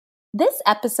This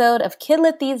episode of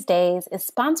Kidlit These Days is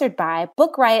sponsored by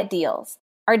Book Riot Deals,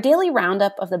 our daily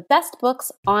roundup of the best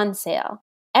books on sale.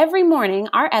 Every morning,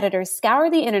 our editors scour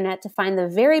the internet to find the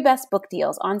very best book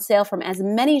deals on sale from as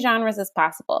many genres as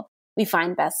possible. We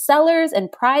find bestsellers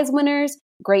and prize winners,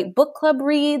 great book club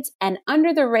reads, and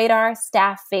under-the-radar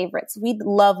staff favorites we'd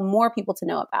love more people to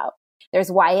know about.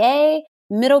 There's YA,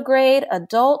 middle grade,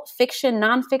 adult, fiction,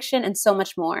 nonfiction, and so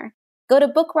much more. Go to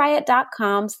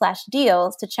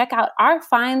bookriot.com/deals to check out our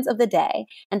finds of the day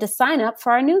and to sign up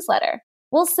for our newsletter.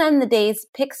 We'll send the day's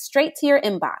picks straight to your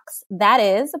inbox. That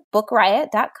is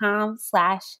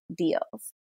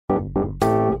bookriot.com/deals.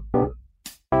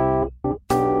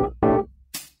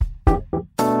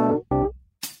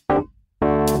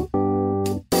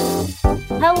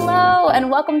 Hello, and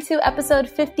welcome to episode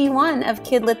 51 of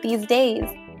Kidlit These Days,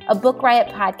 a Book Riot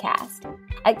podcast.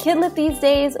 At Kidlit These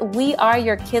Days, we are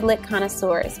your Kidlit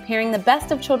connoisseurs, pairing the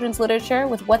best of children's literature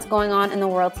with what's going on in the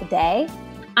world today.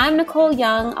 I'm Nicole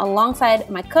Young, alongside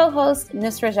my co-host,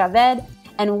 Nusra Javed,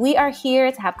 and we are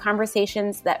here to have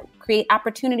conversations that create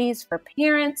opportunities for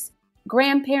parents,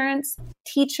 grandparents,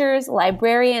 teachers,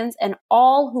 librarians, and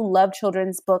all who love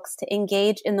children's books to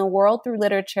engage in the world through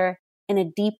literature in a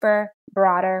deeper,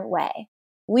 broader way.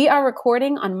 We are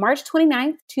recording on March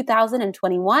 29th,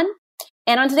 2021.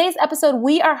 And on today's episode,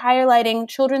 we are highlighting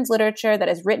children's literature that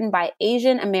is written by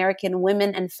Asian American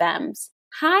women and femmes.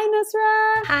 Hi,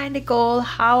 Nusra. Hi, Nicole.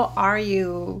 How are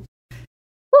you?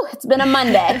 Whew, it's been a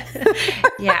Monday.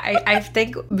 I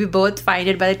think we both find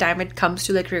it by the time it comes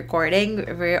to recording,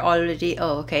 we're already,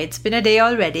 it's been a day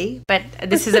already. But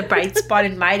this is a bright spot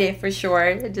in my day for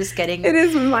sure. Just getting it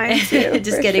is mine too.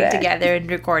 Just getting together and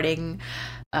recording.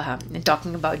 And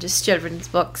talking about just children's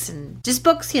books and just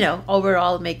books,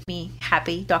 overall make me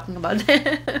happy talking about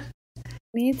them.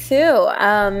 Me too.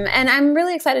 And I'm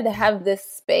really excited to have this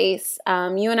space.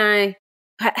 You and I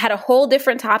had a whole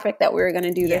different topic that we were going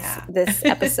to do this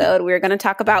episode. We were going to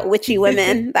talk about witchy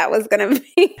women. That was going to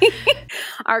be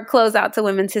our closeout to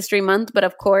Women's History Month. But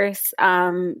of course,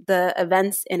 the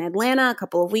events in Atlanta a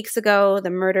couple of weeks ago, the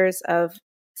murders of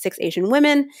 6 Asian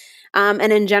women, and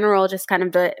in general, just kind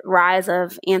of the rise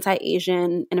of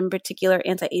anti-Asian and in particular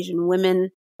anti-Asian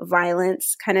women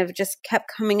violence kind of just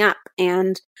kept coming up.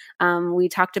 And we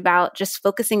talked about just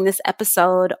focusing this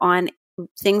episode on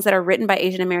things that are written by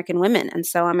Asian American women. And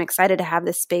so I'm excited to have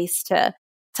this space to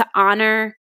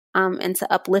honor and to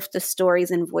uplift the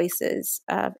stories and voices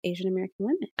of Asian American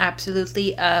women.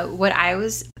 Absolutely. What I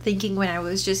was thinking when I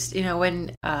was just,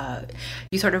 when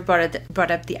you sort of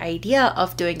brought up the idea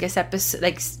of doing this episode,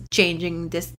 changing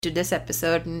this to this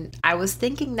episode, and I was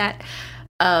thinking that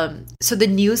so the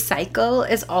news cycle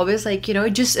is always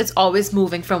it's always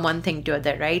moving from one thing to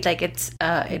other, right?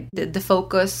 The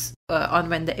focus on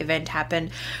when the event happened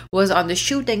was on the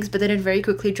shootings, but then it very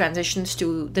quickly transitions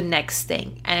to the next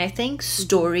thing. And I think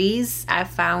stories I've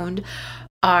found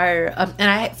are, and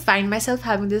I find myself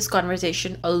having this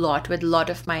conversation a lot with a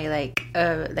lot of my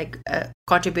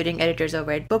contributing editors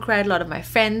over at Book Riot, a lot of my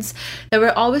friends, that we're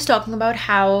always talking about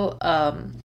how a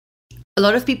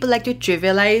lot of people like to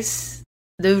trivialize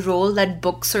the role that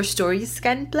books or stories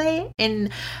can play in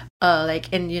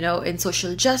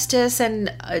social justice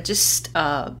and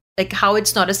how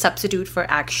it's not a substitute for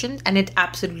action, and it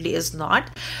absolutely is not.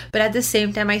 But at the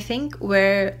same time, I think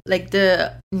where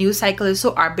the news cycle is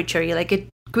so arbitrary, it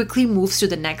quickly moves to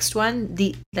the next one,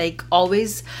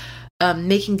 always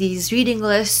making these reading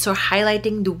lists or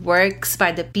highlighting the works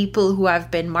by the people who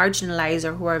have been marginalized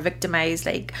or who are victimized,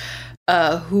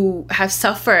 who have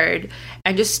suffered,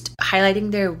 and just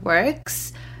highlighting their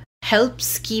works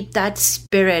helps keep that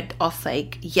spirit of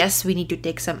yes, we need to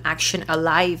take some action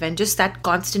alive, and just that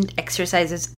constant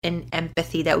exercises in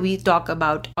empathy that we talk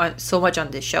about so much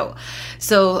on this show.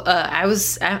 So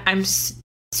I'm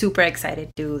super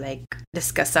excited to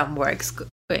discuss some works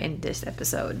in this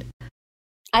episode.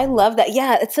 I love that.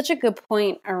 Yeah, it's such a good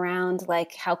point around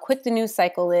how quick the news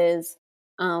cycle is.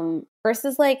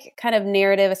 Versus kind of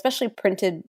narrative, especially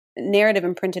printed narrative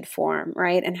in printed form,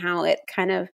 right? And how it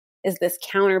kind of is this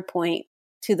counterpoint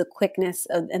to the quickness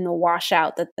and the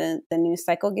washout that the news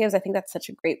cycle gives. I think that's such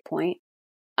a great point.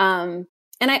 And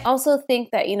I also think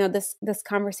that, this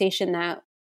conversation that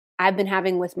I've been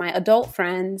having with my adult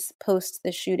friends post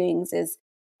the shootings is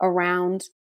around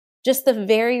just the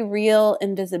very real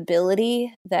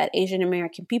invisibility that Asian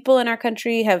American people in our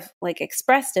country have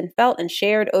expressed and felt and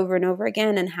shared over and over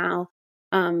again, and how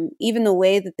even the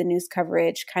way that the news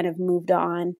coverage kind of moved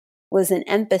on was an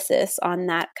emphasis on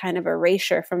that kind of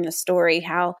erasure from the story,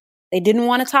 how they didn't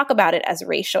want to talk about it as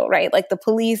racial, right? The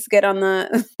police get on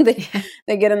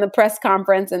they get in the press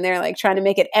conference and they're trying to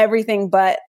make it everything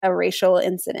but a racial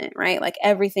incident, right? Like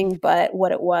everything but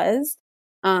what it was.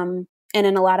 And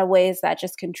in a lot of ways, that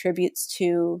just contributes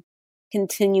to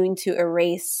continuing to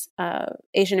erase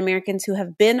Asian Americans who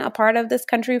have been a part of this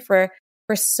country for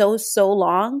so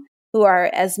long, who are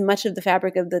as much of the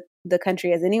fabric of the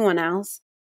country as anyone else,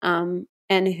 and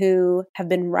who have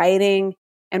been writing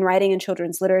in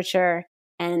children's literature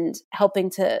and helping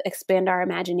to expand our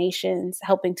imaginations,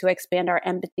 helping to expand our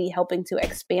empathy, helping to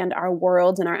expand our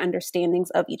worlds and our understandings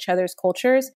of each other's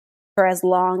cultures for as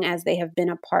long as they have been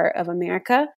a part of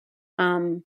America.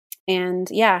 And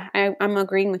yeah, I'm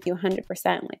agreeing with you 100%.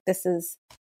 Like this is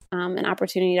an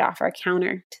opportunity to offer a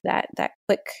counter to that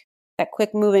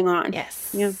quick moving on.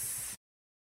 Yes. Yeah.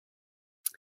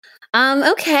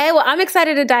 Okay. Well, I'm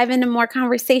excited to dive into more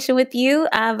conversation with you.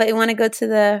 But you want to go to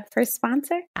the first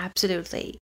sponsor?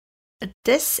 Absolutely.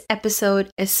 This episode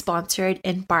is sponsored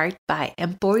in part by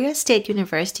Emporia State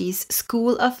University's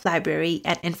School of Library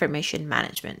and Information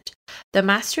Management. The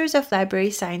Masters of Library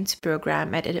Science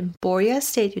program at Emporia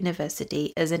State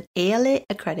University is an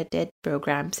ALA-accredited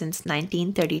program since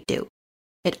 1932.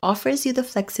 It offers you the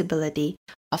flexibility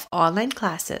of online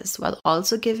classes while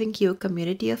also giving you a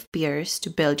community of peers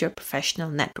to build your professional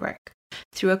network.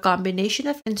 Through a combination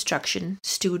of instruction,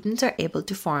 students are able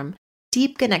to form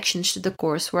deep connections to the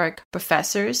coursework,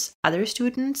 professors, other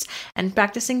students, and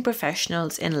practicing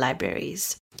professionals in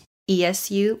libraries.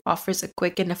 ESU offers a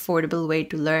quick and affordable way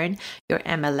to learn your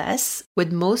MLS,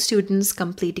 with most students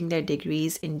completing their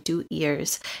degrees in 2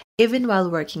 years, even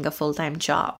while working a full-time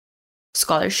job.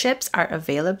 Scholarships are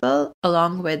available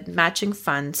along with matching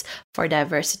funds for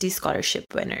diversity scholarship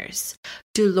winners.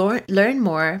 To learn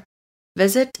more,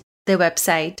 visit the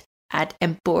website at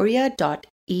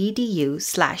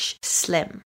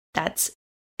emporia.edu/slim. That's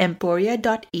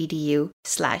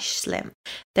emporia.edu/slim.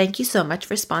 Thank you so much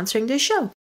for sponsoring this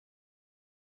show.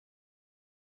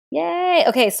 Yay.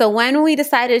 Okay. So when we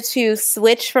decided to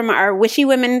switch from our wishy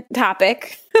women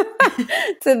topic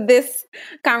to this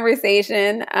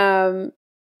conversation,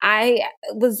 I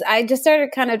just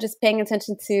started kind of just paying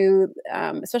attention to,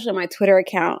 especially on my Twitter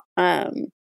account,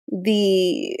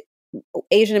 the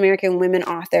Asian American women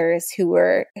authors who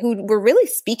were really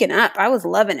speaking up. I was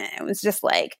loving it. It was just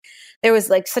like, there was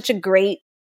like such a great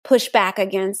pushback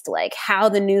against like how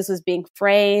the news was being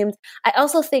framed. I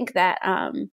also think that,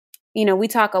 we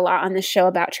talk a lot on this show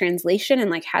about translation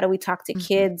and like, how do we talk to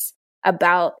kids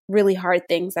about really hard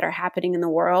things that are happening in the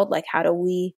world? Like, how do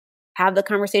we have the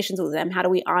conversations with them? How do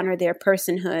we honor their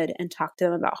personhood and talk to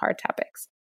them about hard topics?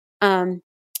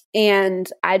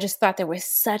 And I just thought there was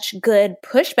such good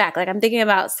pushback. Like I'm thinking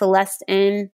about Celeste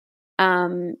N.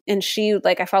 And she,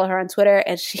 like, I follow her on Twitter,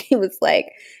 and she was like,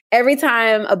 every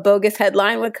time a bogus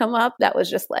headline would come up that was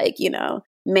just like,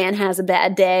 man has a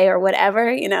bad day or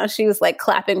whatever, she was like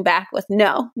clapping back with,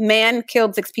 no, man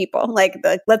killed 6 people. Like,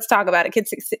 let's talk about it.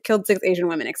 Killed 6 Asian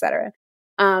women, etc.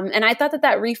 And I thought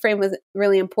that reframe was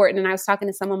really important. And I was talking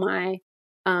to some of my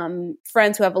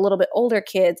friends who have a little bit older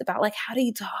kids about like, how do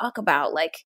you talk about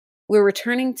like, we're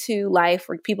returning to life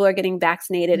where people are getting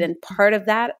vaccinated. And part of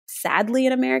that, sadly,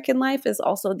 in American life is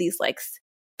also these like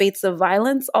spates of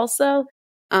violence also.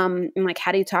 And like,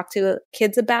 how do you talk to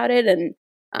kids about it? And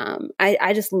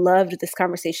I just loved this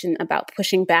conversation about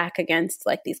pushing back against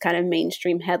like these kind of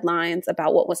mainstream headlines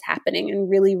about what was happening and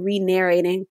really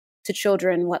re-narrating to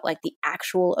children what like the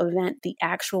actual event, the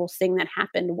actual thing that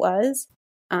happened was,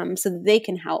 so that they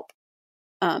can help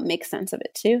make sense of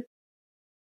it too.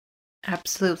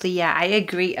 Absolutely. Yeah, I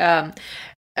agree.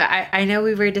 I know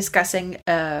we were discussing,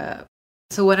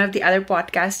 so one of the other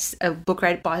podcasts, Book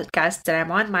Riot podcast that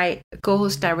I'm on, my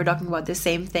co-host and I were talking about the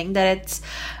same thing, that it's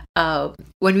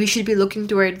when we should be looking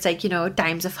towards like,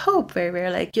 times of hope where we're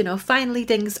like, finally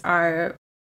things are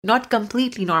not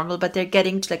completely normal, but they're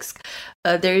getting to like,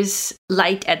 there's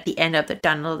light at the end of the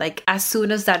tunnel. Like as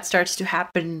soon as that starts to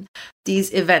happen,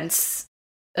 these events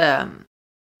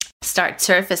start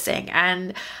surfacing.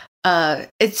 And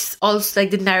it's also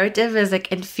like the narrative is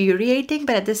like infuriating,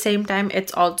 but at the same time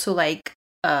it's also like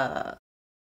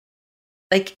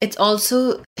it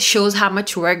also shows how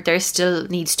much work there still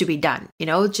needs to be done,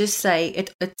 just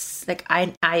like it's like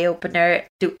an eye-opener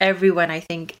to everyone, I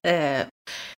think,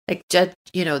 like just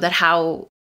that how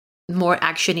more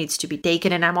action needs to be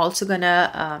taken. And I'm also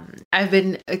gonna I've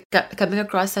been coming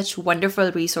across such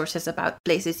wonderful resources about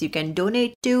places you can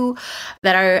donate to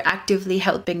that are actively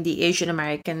helping the Asian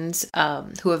Americans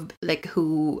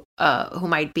who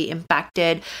might be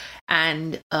impacted.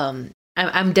 And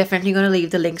I'm definitely going to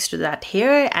leave the links to that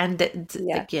here. And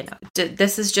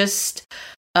this is just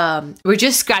we're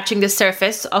just scratching the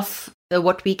surface of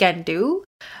what we can do.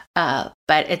 But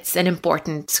it's an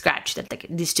important scratch that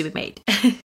needs to be made.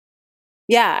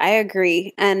 Yeah, I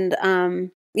agree. And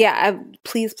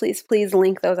please, please, please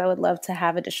link those. I would love to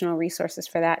have additional resources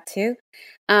for that too.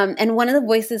 And one of the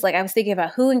voices, like I was thinking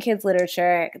about who in kids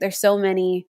literature, there's so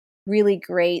many really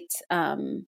great,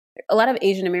 a lot of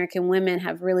Asian American women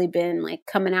have really been like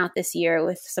coming out this year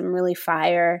with some really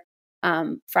fire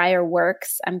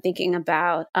works. I'm thinking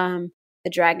about The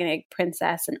Dragon Egg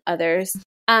Princess and others.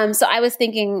 So I was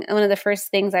thinking, one of the first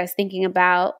things I was thinking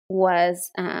about was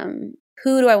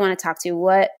who do I want to talk to?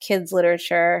 What kids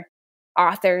literature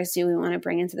authors do we want to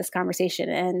bring into this conversation?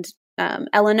 And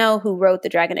Ella No, who wrote The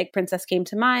Dragon Egg Princess, came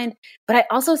to mind. But I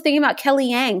also was thinking about Kelly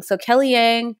Yang. So Kelly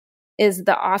Yang is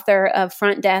the author of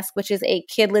Front Desk, which is a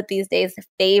Kidlit These Days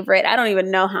favorite. I don't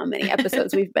even know how many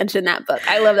episodes we've mentioned that book.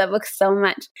 I love that book so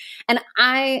much. And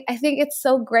I think it's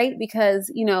so great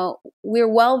because, you know,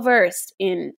 we're well versed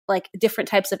in like different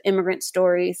types of immigrant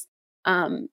stories,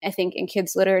 I think in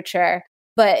kids literature.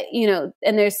 But, you know,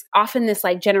 and there's often this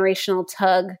like generational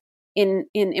tug in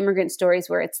immigrant stories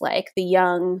where it's like the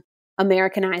young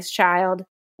Americanized child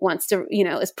wants to, you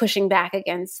know, is pushing back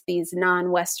against these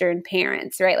non-Western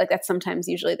parents, right? Like that's sometimes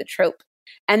usually the trope.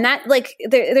 And that like,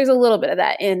 there's a little bit of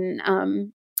that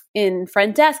in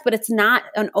Front Desk, but it's not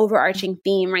an overarching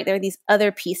theme, right? There are these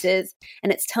other pieces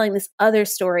and it's telling this other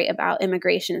story about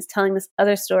immigration. It's telling this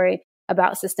other story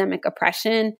about systemic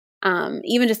oppression.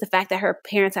 Even just the fact that her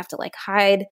parents have to like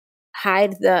hide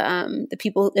the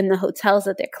people in the hotels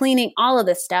that they're cleaning, all of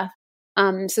this stuff.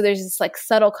 So there's this like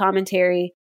subtle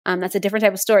commentary. That's a different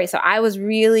type of story. So I was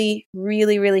really,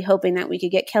 really, really hoping that we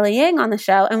could get Kelly Yang on the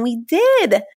show, and we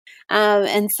did.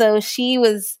 And so she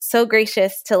was so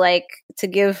gracious to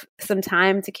give some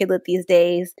time to Kidlit These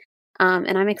Days.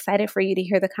 And I'm excited for you to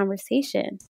hear the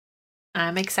conversation.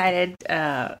 I'm excited.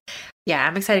 I'm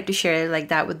excited to share like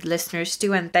that with listeners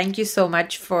too. And thank you so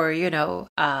much for,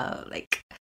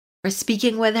 for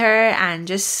speaking with her and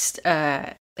just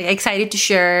excited to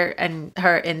share and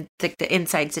her in the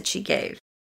insights that she gave.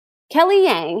 Kelly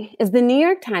Yang is the New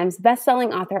York Times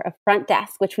bestselling author of Front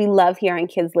Desk, which we love here on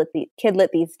Kidlit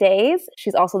These Days.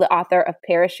 She's also the author of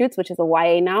Parachutes, which is a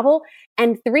YA novel,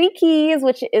 and Three Keys,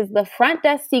 which is the Front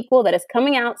Desk sequel that is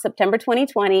coming out September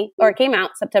 2020, or it came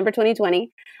out September 2020,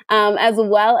 as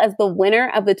well as the winner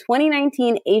of the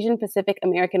 2019 Asian Pacific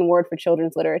American Award for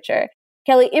Children's Literature.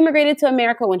 Kelly immigrated to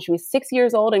America when she was 6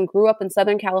 years old and grew up in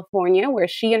Southern California, where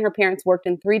she and her parents worked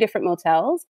in 3 different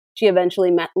motels. She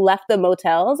eventually left the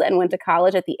motels and went to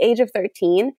college at the age of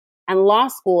 13 and law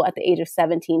school at the age of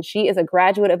 17. She is a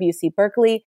graduate of UC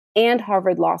Berkeley and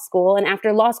Harvard Law School. And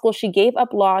after law school, she gave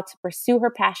up law to pursue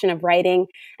her passion of writing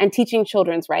and teaching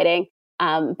children's writing.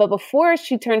 But before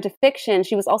she turned to fiction,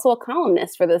 she was also a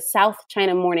columnist for the South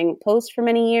China Morning Post for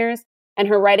many years. And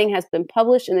her writing has been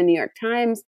published in the New York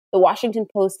Times, the Washington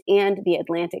Post, and the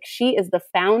Atlantic. She is the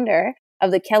founder of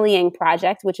the Kelly Yang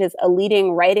Project, which is a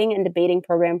leading writing and debating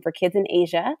program for kids in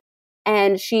Asia.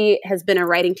 And she has been a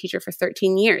writing teacher for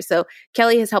 13 years. So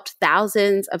Kelly has helped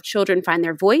thousands of children find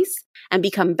their voice and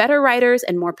become better writers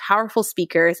and more powerful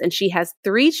speakers. And she has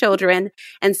 3 children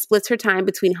and splits her time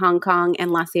between Hong Kong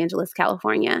and Los Angeles,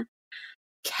 California.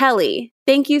 Kelly,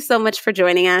 thank you so much for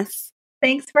joining us.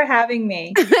 Thanks for having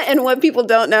me. And what people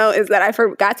don't know is that I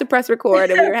forgot to press record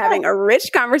and we were having a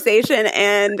rich conversation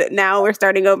and now we're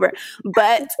starting over.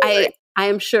 But I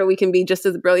am sure we can be just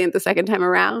as brilliant the second time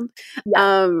around.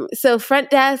 Yeah. So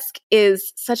Front Desk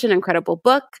is such an incredible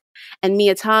book. And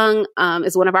Mia Tong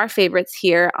is one of our favorites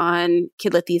here on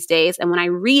Kidlit These Days. And when I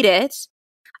read it,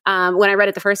 when I read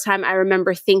it the first time, I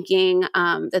remember thinking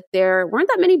that there weren't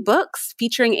that many books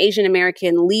featuring Asian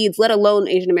American leads, let alone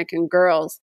Asian American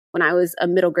girls, when I was a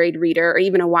middle grade reader or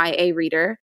even a YA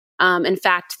reader. In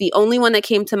fact, the only one that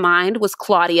came to mind was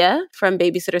Claudia from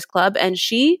Babysitter's Club, and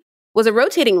she was a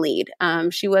rotating lead.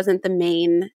 She wasn't the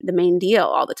main deal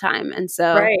all the time. And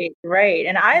so Right.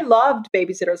 And I loved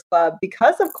Babysitter's Club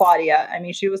because of Claudia. I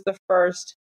mean, she was the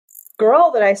first girl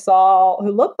that I saw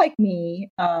who looked like me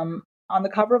on the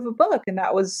cover of a book, and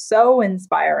that was so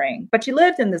inspiring. But she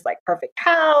lived in this like perfect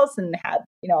house and had,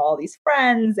 all these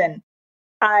friends, and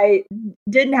I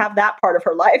didn't have that part of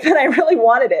her life and I really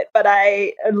wanted it. But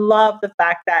I love the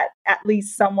fact that at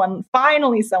least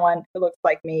finally someone who looks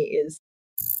like me is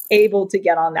able to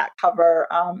get on that cover.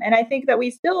 And I think that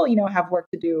we still, have work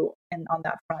to do on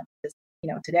that front,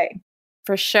 today.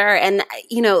 For sure. And,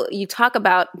 you talk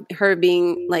about her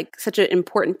being like such an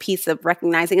important piece of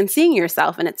recognizing and seeing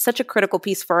yourself. And it's such a critical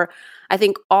piece for, I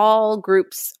think, all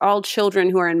groups, all children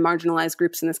who are in marginalized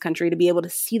groups in this country to be able to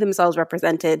see themselves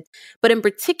represented. But in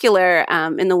particular,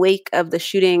 in the wake of the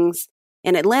shootings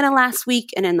in Atlanta last week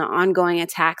and in the ongoing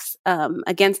attacks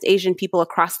against Asian people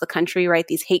across the country, right?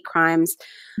 These hate crimes.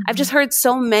 I've just heard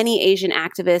so many Asian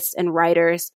activists and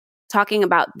writers talking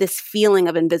about this feeling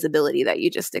of invisibility that you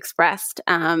just expressed.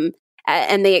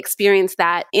 And they experience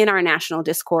that in our national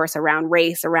discourse around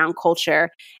race, around culture.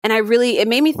 And it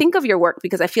made me think of your work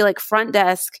because I feel like Front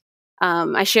Desk,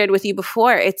 I shared with you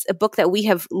before, it's a book that we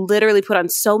have literally put on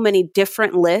so many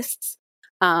different lists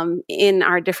in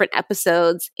our different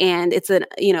episodes. And it's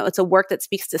a work that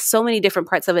speaks to so many different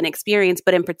parts of an experience.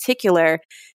 But in particular,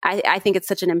 I think it's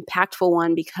such an impactful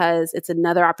one because it's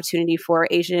another opportunity for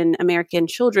Asian American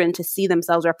children to see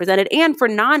themselves represented and for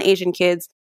non-Asian kids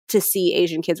to see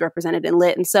Asian kids represented in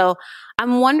lit. And so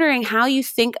I'm wondering how you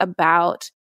think about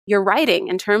your writing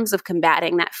in terms of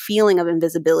combating that feeling of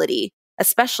invisibility,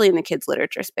 especially in the kids'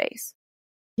 literature space.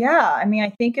 Yeah, I mean, I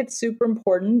think it's super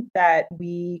important that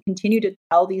we continue to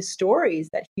tell these stories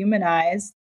that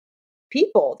humanize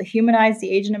people, to humanize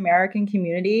the Asian American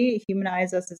community,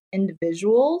 humanize us as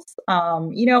individuals.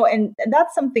 And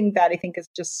that's something that I think is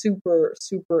just super,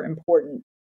 super important.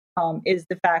 Is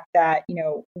the fact that,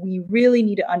 we really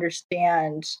need to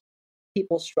understand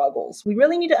people's struggles. We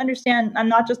really need to understand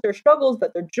not just their struggles,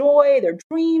 but their joy, their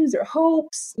dreams, their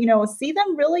hopes, see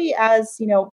them really as,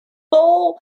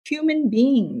 full human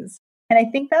beings. And I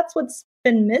think that's what's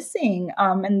been missing.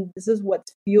 And this is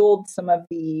what's fueled some of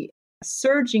the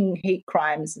surging hate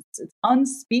crimes. It's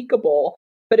unspeakable,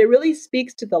 but it really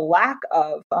speaks to the lack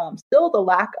of,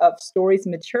 stories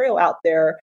and material out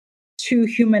there to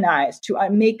humanize, to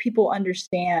make people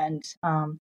understand.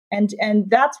 And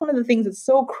that's one of the things that's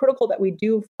so critical that we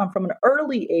do from an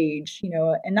early age,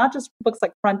 and not just books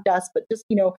like Front Desk, but just,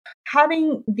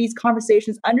 having these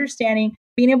conversations, understanding,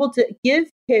 being able to give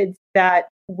kids that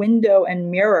window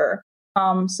and mirror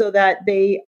so that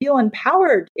they feel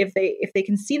empowered if they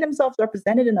can see themselves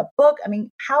represented in a book. I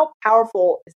mean, how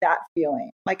powerful is that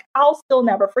feeling? Like, I'll still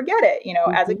never forget it,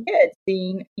 as a kid,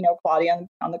 seeing, Claudia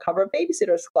on the cover of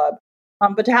Babysitter's Club.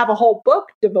 But to have a whole book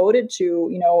devoted to,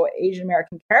 Asian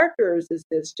American characters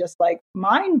is just like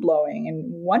mind blowing and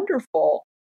wonderful.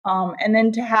 And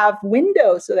then to have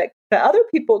windows so that the other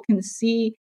people can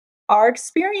see our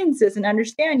experiences and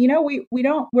understand,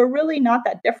 we're really not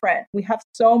that different. We have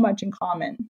so much in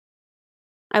common.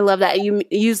 I love that you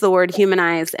use the word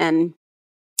humanize, and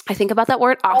I think about that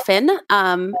word often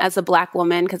as a Black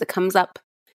woman because it comes up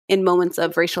in moments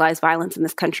of racialized violence in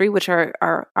this country, which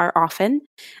are often.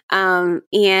 I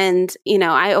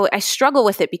struggle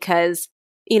with it because,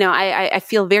 I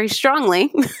feel very strongly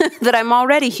that I'm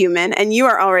already human and you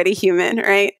are already human,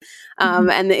 right?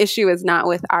 And the issue is not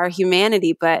with our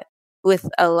humanity, but with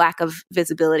a lack of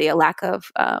visibility, a lack of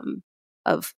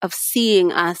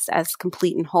seeing us as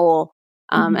complete and whole.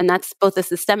 And that's both a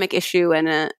systemic issue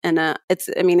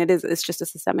it's just a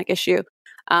systemic issue.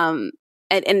 And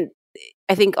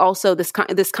I think also this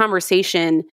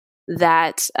conversation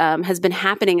that has been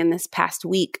happening in this past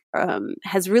week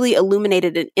has really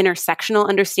illuminated an intersectional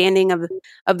understanding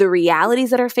of the realities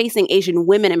that are facing Asian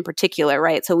women in particular,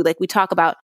 right? So we talk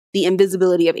about the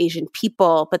invisibility of Asian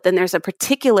people, but then there's a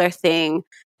particular thing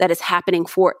that is happening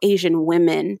for Asian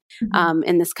women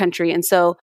in this country. And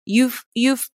so you've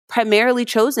primarily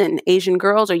chosen Asian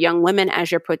girls or young women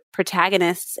as your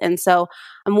protagonists. And so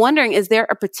I'm wondering, is there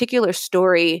a particular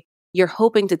story you're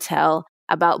hoping to tell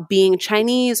about being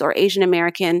Chinese or Asian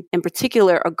American, in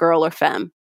particular, a girl or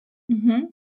femme?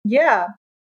 Yeah.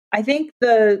 I think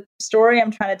the story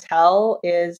I'm trying to tell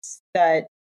is that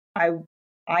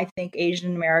I think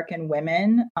Asian American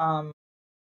women,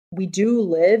 we do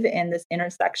live in this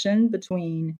intersection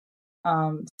between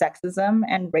sexism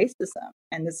and racism.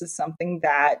 And this is something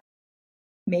that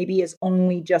maybe is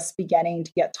only just beginning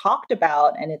to get talked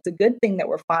about. And it's a good thing that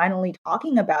we're finally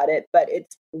talking about it, but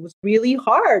it was really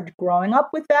hard growing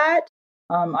up with that.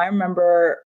 I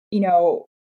remember,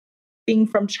 being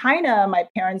from China, my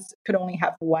parents could only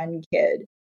have one kid.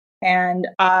 And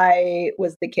I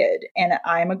was the kid, and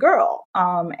I'm a girl.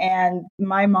 And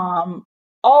my mom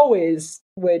always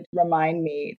would remind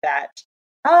me that,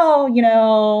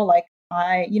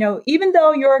 even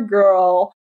though you're a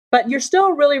girl, but you're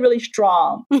still really, really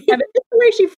strong. And it's the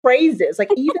way she phrases, like,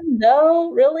 even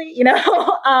though, really, and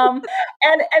I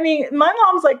mean, my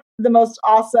mom's like the most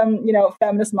awesome,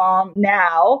 feminist mom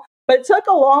now, but it took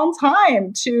a long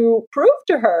time to prove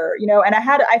to her, and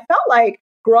I felt like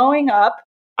growing up,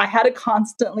 I had to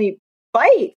constantly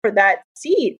fight for that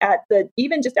seat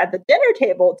even just at the dinner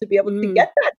table to be able to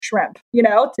get that shrimp,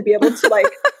 to be able to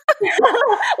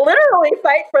literally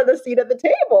fight for the seat at the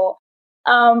table.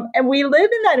 And we live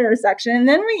in that intersection. And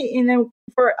then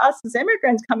for us as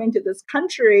immigrants coming to this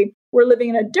country, we're living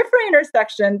in a different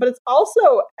intersection, but it's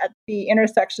also at the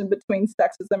intersection between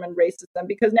sexism and racism,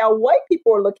 because now white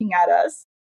people are looking at us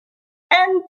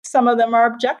and some of them are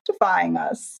objectifying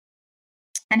us.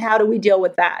 And how do we deal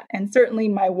with that? And certainly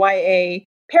my YA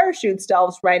Parachutes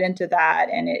delves right into that.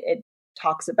 And it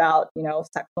talks about,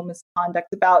 sexual misconduct,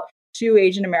 about 2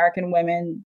 Asian American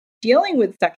women dealing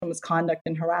with sexual misconduct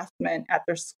and harassment at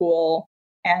their school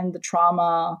and the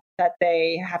trauma that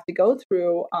they have to go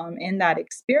through in that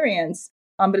experience.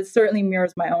 But it certainly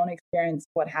mirrors my own experience,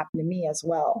 what happened to me as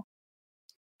well.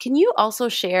 Can you also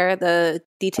share the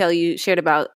detail you shared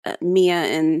about Mia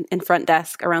in Front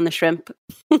Desk around the shrimp?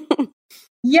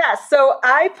 Yes, so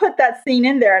I put that scene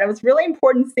in there, and it was a really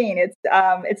important scene. It's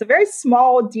a very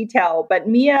small detail, but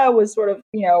Mia was sort of,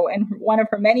 in one of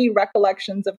her many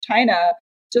recollections of China,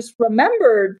 just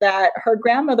remembered that her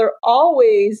grandmother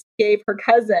always gave her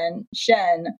cousin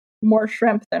Shen more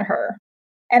shrimp than her.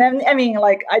 And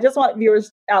I just want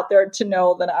viewers out there to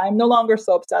know that I'm no longer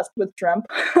so obsessed with shrimp.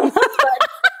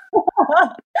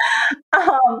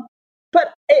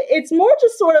 But it's more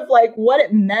just sort of like what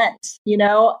it meant,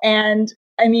 and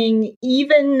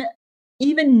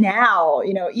even now,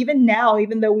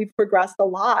 even though we've progressed a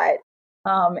lot,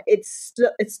 it's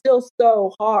still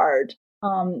so hard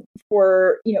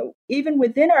for, even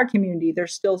within our community,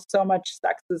 there's still so much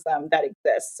sexism that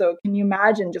exists. So can you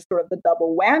imagine just sort of the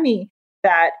double whammy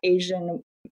that Asian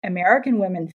American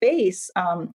women face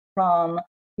from,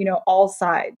 all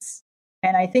sides?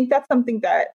 And I think that's something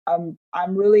that I'm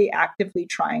really actively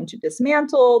trying to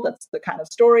dismantle. That's the kind of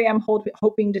story I'm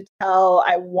hoping to tell.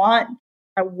 I want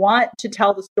to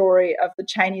tell the story of the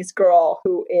Chinese girl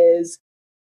who is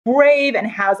brave and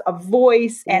has a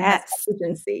voice and has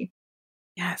agency.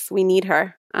 Yes, we need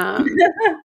her.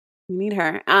 We need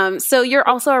her. So you're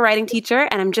also a writing teacher,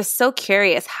 and I'm just so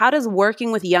curious, how does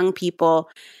working with young people,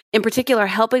 in particular,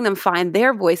 helping them find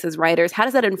their voice as writers, how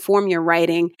does that inform your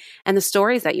writing and the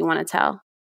stories that you want to tell?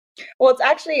 Well,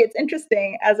 it's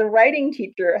interesting. As a writing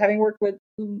teacher, having worked with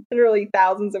literally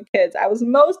thousands of kids, I was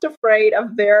most afraid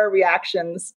of their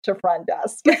reactions to Front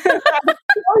Desk. I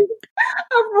was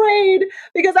afraid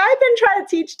because I've been trying to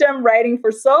teach them writing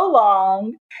for so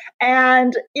long.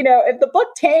 And, if the book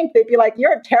tanked, they'd be like,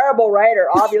 "You're a terrible writer,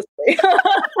 obviously."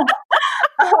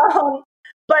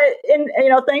 But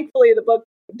thankfully the book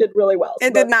did really well.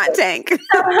 It did not tank.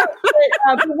 But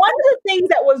one of the things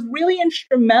that was really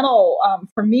instrumental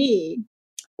for me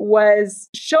was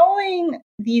showing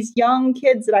these young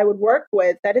kids that I would work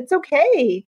with that it's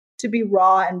okay to be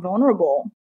raw and vulnerable.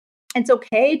 It's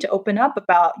okay to open up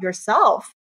about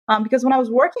yourself. Because when I was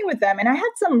working with them, and I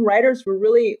had some writers who were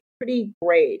really pretty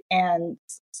great, and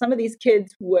some of these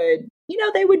kids would,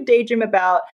 they would daydream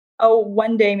about,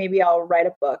 one day maybe I'll write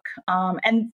a book.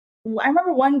 And I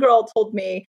remember one girl told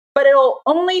me, but it'll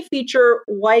only feature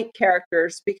white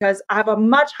characters because I have a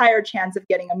much higher chance of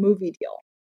getting a movie deal.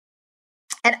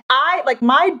 And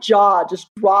my jaw just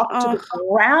dropped to the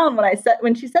ground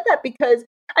when she said that, because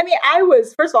I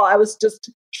was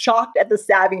just shocked at the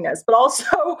savviness, but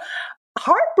also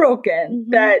heartbroken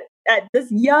that at this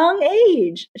young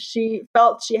age, she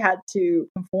felt she had to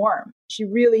conform. She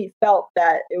really felt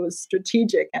that it was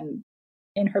strategic and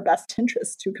in her best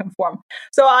interest to conform.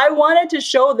 So I wanted to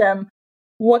show them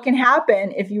what can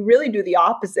happen if you really do the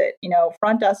opposite.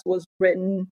 Front Desk was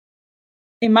written,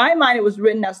 in my mind, it was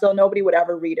written as though nobody would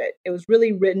ever read it. It was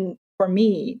really written for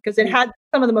me because it had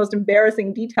some of the most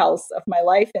embarrassing details of my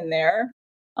life in there.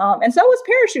 And so was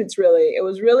Parachutes, really. It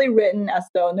was really written as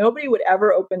though nobody would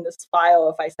ever open this file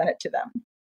if I sent it to them.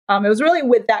 It was really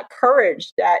with that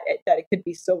courage that it could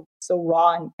be so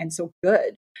raw and so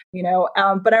good,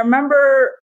 But I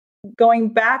remember going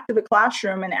back to the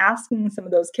classroom and asking some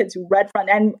of those kids who read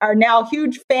Front and are now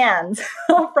huge fans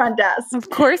of Front Desk. Of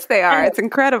course they are. It's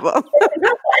incredible.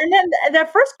 And then the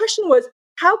first question was,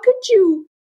 how could you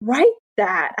write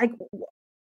that?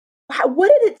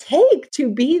 What did it take to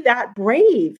be that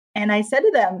brave? And I said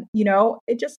to them,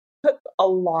 it just took a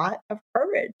lot of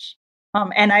courage.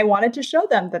 And I wanted to show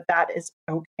them that is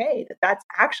okay, that's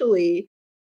actually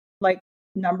like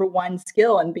number one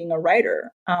skill in being a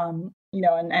writer, and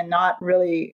not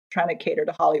really trying to cater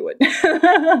to Hollywood.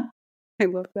 I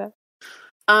love that.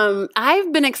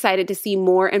 I've been excited to see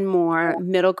more and more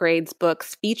middle grades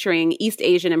books featuring East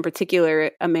Asian, in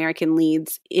particular, American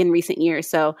leads in recent years.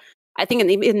 So I think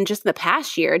in just the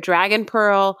past year, Dragon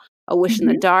Pearl, A Wish in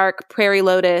the Dark, Prairie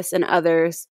Lotus, and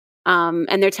others.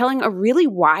 And they're telling a really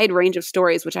wide range of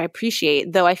stories, which I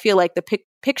appreciate, though I feel like the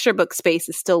picture book space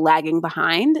is still lagging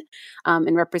behind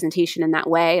in representation in that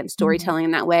way and storytelling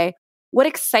in that way. what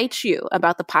excites you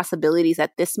about the possibilities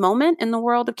at this moment in the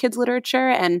world of kids literature,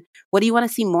 and what do you want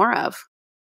to see more of?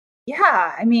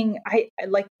 Yeah, I mean, I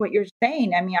like what you're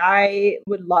saying. I mean, I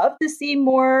would love to see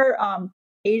more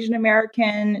Asian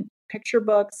American picture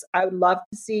books. I would love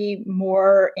to see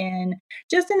more in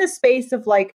just in the space of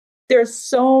like, there's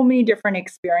so many different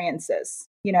experiences,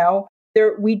 you know,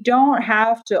 we don't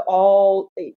have to all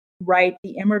write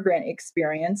the immigrant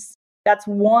experience. That's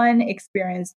one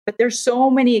experience, but there's so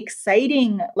many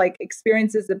exciting like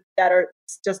experiences that are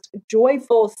just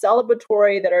joyful,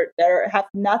 celebratory, that have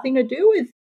nothing to do with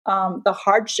the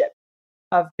hardship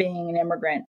of being an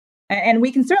immigrant. And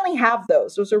we can certainly have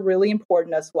those. Those are really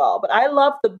important as well. But I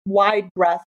love the wide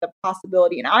breadth of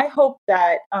possibility. And I hope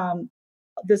that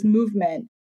this movement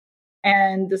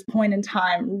and this point in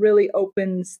time really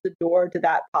opens the door to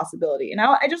that possibility. And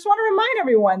I just want to remind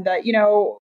everyone that,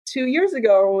 2 years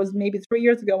ago, or was maybe 3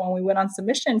 years ago when we went on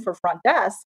submission for Front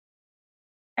Desk,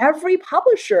 every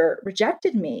publisher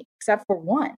rejected me except for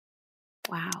one.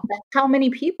 Wow. That's how many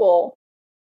people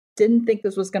didn't think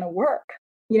this was going to work,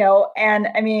 and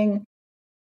I mean,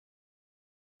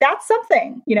 that's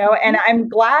something, and I'm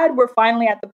glad we're finally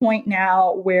at the point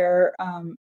now where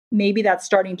maybe that's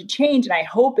starting to change, and I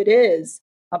hope it is,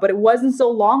 but it wasn't so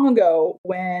long ago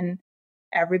when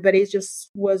everybody just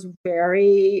was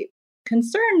very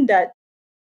concerned that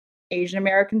Asian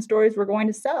American stories were going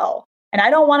to sell, and I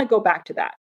don't want to go back to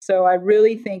that. So I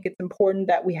really think it's important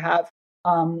that we have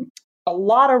a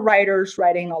lot of writers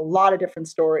writing a lot of different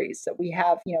stories, that we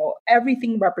have,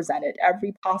 everything represented,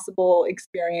 every possible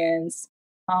experience,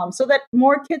 so that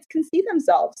more kids can see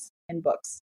themselves in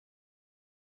books.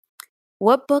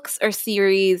 What books or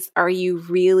series are you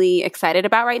really excited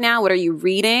about right now? What are you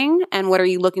reading, and what are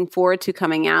you looking forward to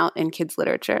coming out in kids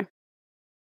literature?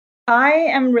 I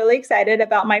am really excited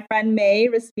about my friend May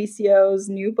Respicio's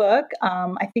new book.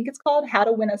 I think it's called How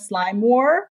to Win a Slime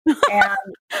War. And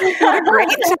what a great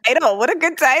title. What a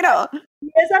good title.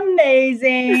 It's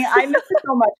amazing. I miss her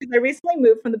so much because I recently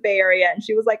moved from the Bay Area and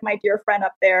she was like my dear friend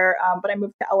up there. But I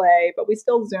moved to LA, but we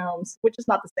still Zooms, which is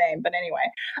not the same. But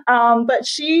anyway, but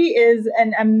she is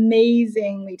an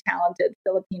amazingly talented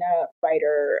Filipina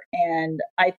writer. And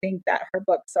I think that her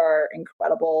books are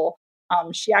incredible.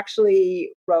 She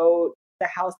actually wrote The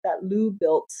House That Lou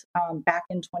Built back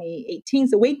in 2018.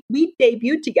 So we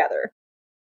debuted together.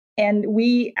 And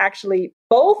we actually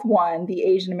both won the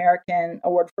Asian American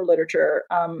Award for Literature.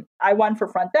 I won for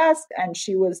Front Desk, and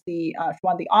she won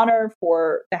the honor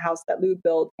for The House That Lou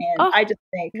Built. And I just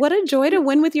think, what a joy to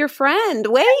win with your friend!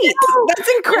 Wait, that's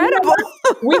incredible.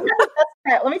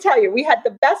 Let me tell you, we had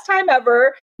the best time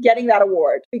ever getting that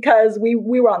award because we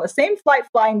were on the same flight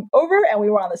flying over, and we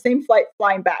were on the same flight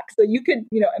flying back. So you could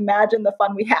imagine the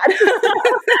fun we had.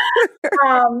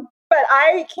 But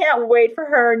I can't wait for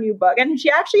her new book. And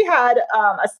she actually had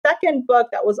a second book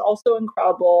that was also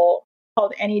incredible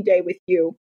called Any Day with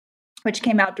You, which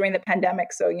came out during the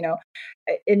pandemic. So,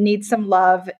 it needs some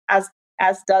love, as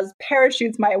does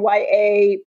Parachutes, my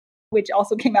YA, which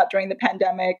also came out during the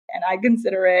pandemic. And I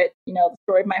consider it, the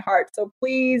story of my heart. So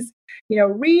please,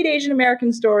 read Asian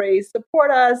American stories,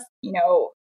 support us,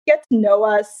 get to know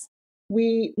us.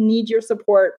 We need your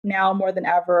support now more than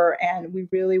ever. And we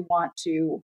really want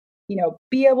to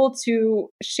be able to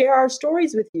share our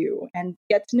stories with you and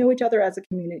get to know each other as a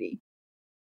community.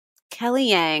 Kelly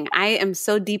Yang, I am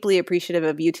so deeply appreciative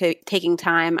of you taking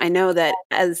time. I know that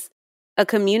as a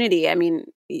community, I mean,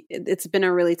 it's been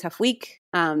a really tough week.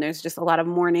 There's just a lot of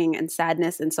mourning and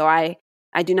sadness. And so I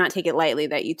do not take it lightly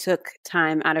that you took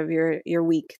time out of your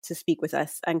week to speak with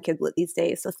us on Kidlit These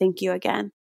Days. So thank you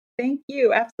again. Thank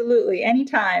you. Absolutely.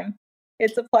 Anytime.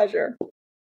 It's a pleasure.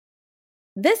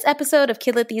 This episode of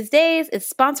Kidlit These Days is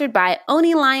sponsored by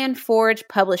Oni Lion Forge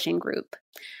Publishing Group.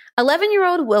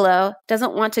 11-year-old Willow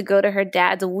doesn't want to go to her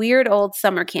dad's weird old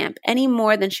summer camp any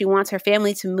more than she wants her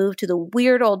family to move to the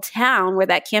weird old town where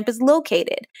that camp is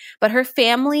located. But her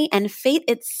family and fate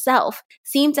itself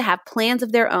seem to have plans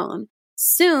of their own.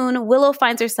 Soon, Willow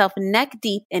finds herself neck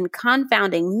deep in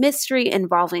confounding mystery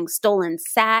involving stolen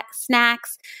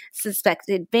snacks,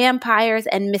 suspected vampires,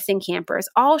 and missing campers,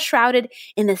 all shrouded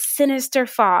in the sinister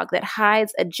fog that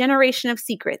hides a generation of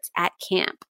secrets at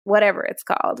camp, whatever it's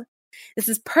called. This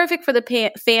is perfect for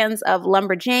the fans of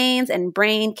Lumberjanes and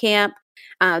Brain Camp.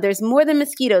 There's more than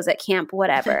mosquitoes at camp,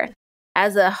 whatever.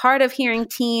 As a hard-of-hearing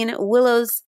teen,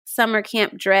 Willow's summer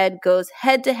camp dread goes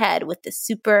head-to-head with the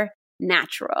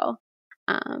supernatural.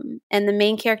 And the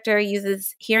main character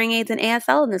uses hearing aids and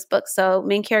ASL in this book. So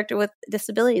main character with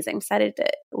disabilities. I'm excited to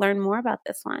learn more about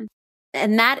this one.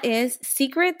 And that is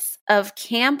Secrets of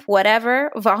Camp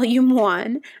Whatever, Volume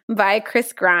 1 by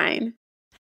Chris Grein.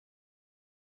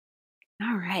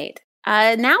 All right.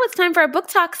 Now it's time for our book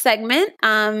talk segment.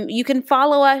 You can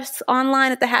follow us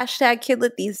online at the hashtag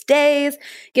KidLitTheseDays.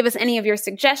 Give us any of your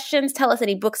suggestions. Tell us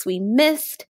any books we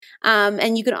missed.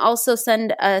 And you can also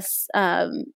send us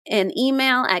an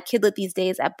email at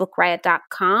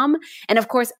kidlitthesedays@bookriot.com. And of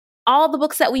course, all the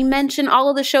books that we mentioned, all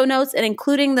of the show notes, and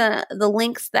including the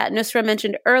links that Nusra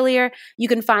mentioned earlier, you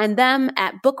can find them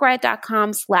at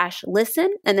bookriot.com/listen.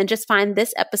 And then just find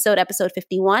this episode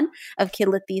 51 of Kid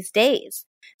Lit These Days.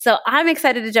 So I'm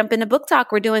excited to jump into book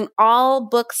talk. We're doing all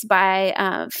books by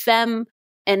femme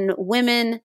and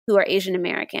women who are Asian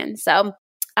American. So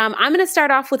I'm going to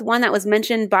start off with one that was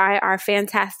mentioned by our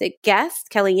fantastic guest,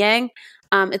 Kelly Yang.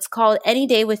 It's called Any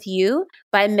Day With You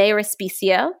by May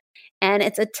Respicio. And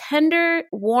it's a tender,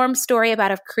 warm story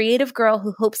about a creative girl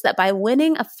who hopes that by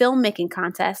winning a filmmaking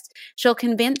contest, she'll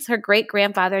convince her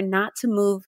great-grandfather not to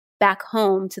move back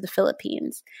home to the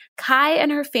Philippines. Kai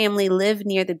and her family live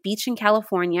near the beach in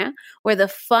California, where the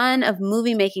fun of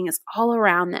movie making is all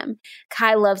around them.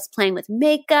 Kai loves playing with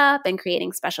makeup and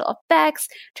creating special effects,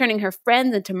 turning her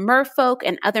friends into merfolk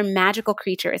and other magical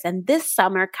creatures. And this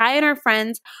summer, Kai and her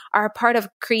friends are a part of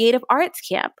Creative Arts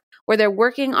Camp, where they're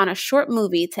working on a short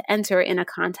movie to enter in a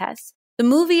contest. The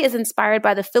movie is inspired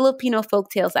by the Filipino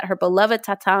folktales that her beloved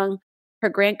Tatang, her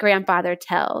great-grandfather,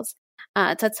 tells.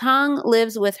 Tatang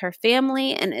lives with her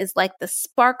family and is like the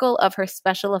sparkle of her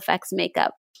special effects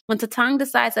makeup. When Tatang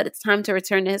decides that it's time to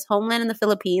return to his homeland in the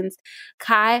Philippines,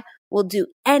 Kai will do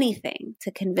anything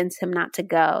to convince him not to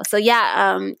go. So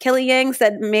Kelly Yang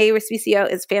said May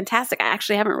Respicio is fantastic. I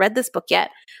actually haven't read this book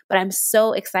yet, but I'm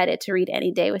so excited to read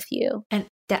Any Day With You. And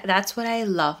that's what I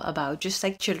love about just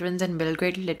like children's and middle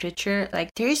grade literature.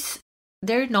 Like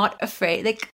they're not afraid.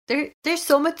 Like there's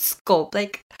so much scope.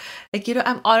 Like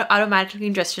I'm automatically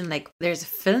interested in like there's a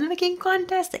filmmaking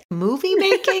contest, like movie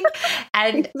making,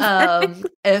 and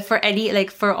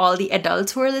for all the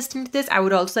adults who are listening to this, I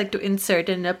would also like to insert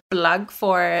in a plug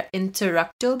for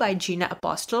Interructo by Gina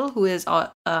Apostol, who is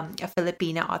a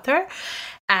Filipina author,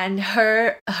 and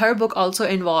her book also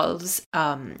involves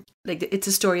it's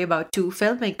a story about two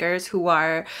filmmakers who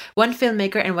are one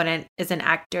filmmaker and one is an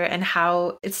actor, and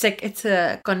how it's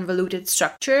a convoluted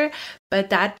structure,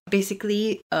 but that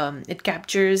basically it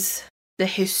captures the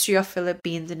history of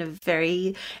Philippines in a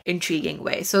very intriguing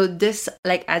way. So this,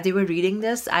 like, as you were reading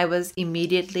this, I was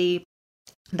immediately,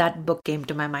 that book came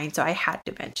to my mind, so I had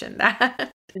to mention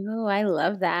that. Oh, I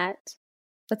love that.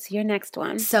 What's your next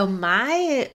one? So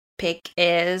my pick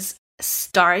is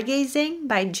Stargazing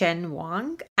by Jen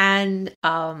Wong, and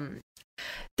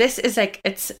this is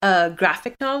it's a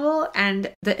graphic novel,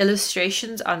 and the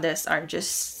illustrations on this are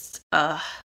just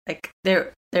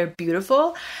they're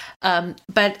beautiful,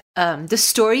 but the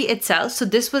story itself, so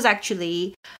this was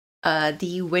actually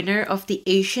the winner of the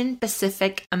Asian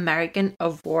Pacific American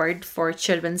Award for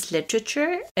Children's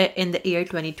Literature in the year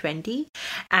 2020,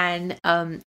 and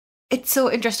it's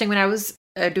so interesting. When I was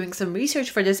doing some research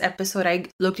for this episode, I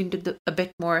looked into a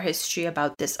bit more history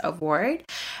about this award,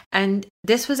 and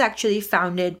this was actually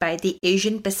founded by the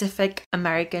Asian Pacific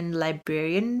American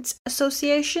Librarians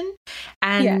Association,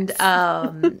 and Yes.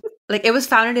 it was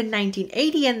founded in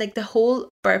 1980, and the whole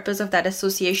purpose of that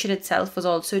association itself was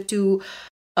also to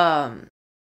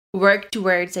work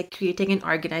towards creating an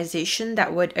organization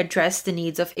that would address the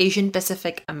needs of Asian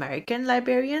Pacific American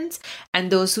librarians and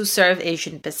those who serve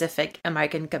Asian Pacific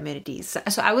American communities.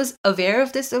 So I was aware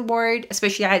of this award,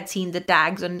 especially I had seen the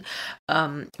tags on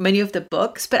many of the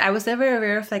books, but I was never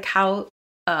aware of how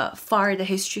far the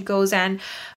history goes. And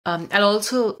I'll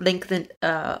also link their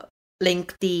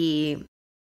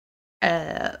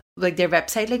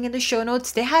website link in the show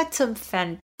notes. They had some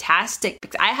fantastic,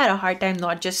 because I had a hard time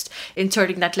not just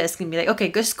inserting that list and be like, okay,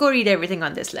 just go read everything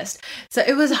on this list. So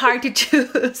it was hard to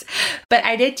choose, but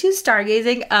I did choose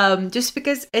Stargazing just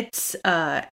because it's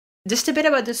just a bit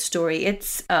about the story.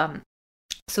 It's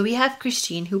so we have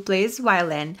Christine, who plays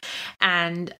violin,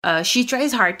 and she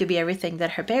tries hard to be everything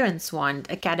that her parents want: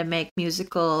 academic,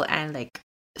 musical, and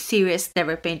serious,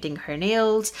 never painting her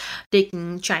nails,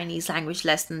 taking Chinese language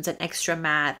lessons and extra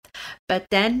math. But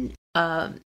then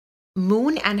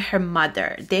Moon and her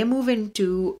mother, they move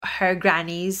into her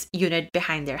granny's unit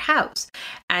behind their house,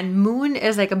 and Moon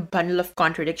is like a bundle of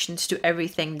contradictions to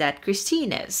everything that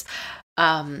Christine is.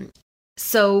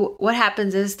 So what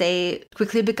happens is they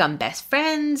quickly become best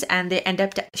friends, and they end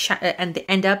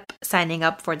up signing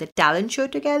up for the talent show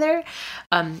together.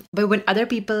 But when other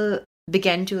people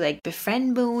begin to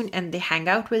befriend Moon and they hang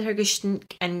out with her, Christine,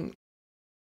 and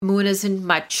Moon isn't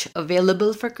much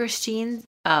available for Christine,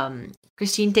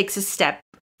 Christine takes a step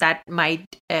that might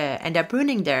end up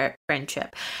ruining their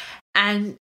friendship.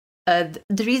 And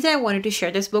the reason I wanted to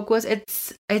share this book was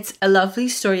it's a lovely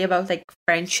story about like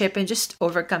friendship and just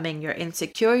overcoming your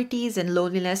insecurities and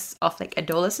loneliness of like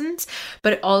adolescence,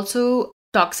 but it also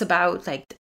talks about like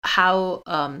how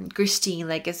Christine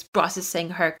like is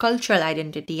processing her cultural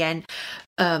identity and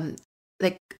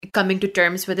like coming to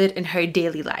terms with it in her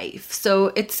daily life.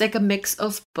 So it's like a mix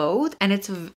of both, and it's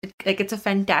a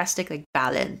fantastic like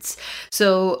balance.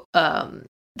 So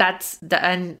that's the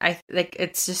and I like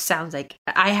it just sounds like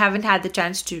I haven't had the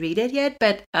chance to read it yet,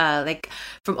 but like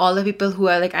from all the people who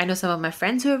are like I know some of my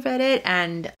friends who have read it,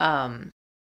 and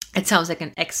it sounds like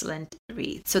an excellent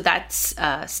read. So that's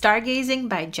Stargazing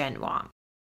by Jen Wong.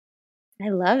 I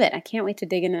love it. I can't wait to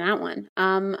dig into that one.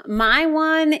 My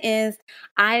one is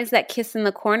Eyes That Kiss in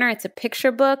the Corner. It's a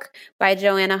picture book by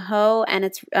Joanna Ho, and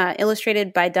it's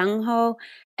illustrated by Dung Ho.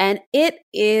 And it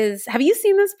is, have you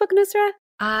seen this book, Nusra?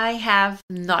 I have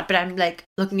not, but I'm like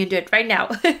looking into it right now.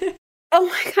 Oh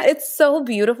my God, it's so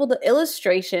beautiful. The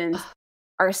illustrations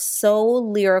are so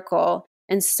lyrical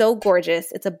and so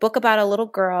gorgeous. It's a book about a little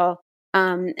girl.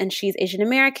 And she's Asian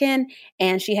American,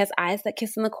 and she has eyes that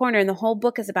kiss in the corner. And the whole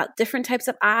book is about different types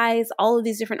of eyes, all of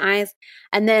these different eyes.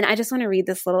 And then I just want to read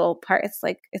this little part.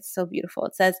 It's so beautiful.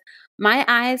 It says, "My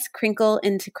eyes crinkle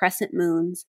into crescent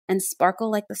moons and sparkle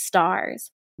like the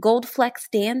stars. Gold flecks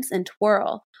dance and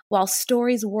twirl while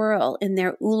stories whirl in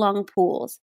their oolong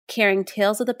pools, carrying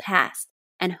tales of the past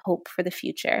and hope for the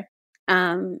future."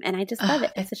 And I just love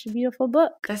it. It's such a beautiful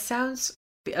book. That sounds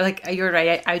like you're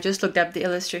right. I just looked up the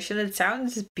illustration. It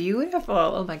sounds beautiful.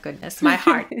 Oh my goodness, my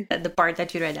heart. The part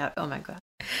that you read out. Oh my God,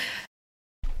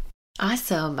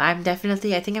 awesome! I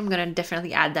think I'm gonna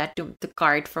definitely add that to the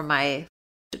cart for my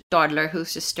toddler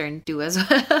who's just turned 2 as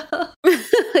well.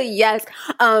 Yes.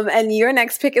 And your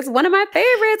next pick is one of my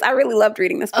favorites. I really loved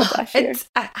reading this book last year.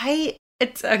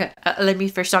 It's okay. Let me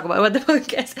first talk about what the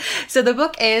book is. So the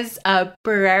book is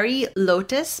Prairie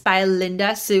Lotus by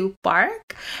Linda Sue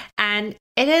Park, and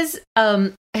it is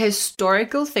a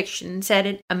historical fiction set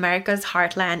in America's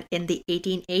heartland in the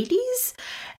 1880s.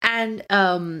 And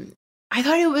I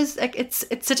thought it was like it's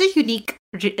such a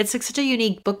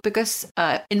unique book because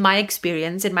in my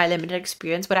limited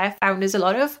experience, what I found is a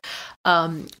lot of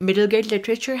middle grade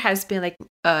literature has been like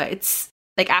it's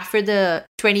like after the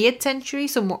 20th century,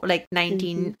 so more like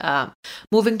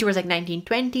moving towards like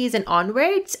 1920s and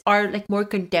onwards, are like more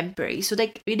contemporary. So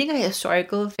like reading a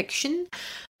historical fiction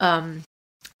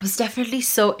was definitely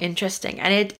so interesting.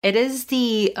 And it is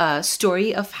the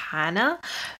story of Hannah,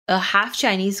 a half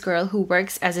Chinese girl who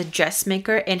works as a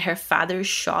dressmaker in her father's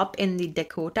shop in the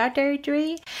Dakota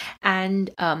Territory. And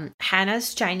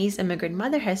Hannah's Chinese immigrant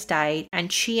mother has died,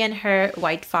 and she and her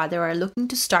white father are looking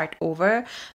to start over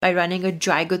by running a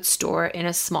dry goods store in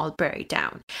a small prairie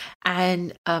town.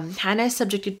 And Hannah is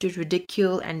subjected to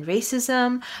ridicule and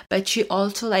racism, but she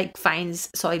also like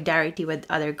finds solidarity with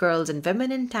other girls and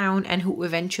women in town, and who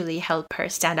eventually help her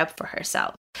stand up for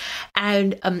herself.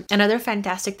 And another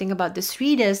fantastic thing about this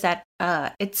read is that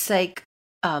it's like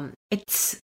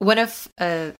it's one of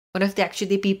the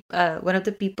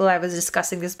people I was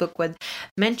discussing this book with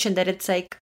mentioned that it's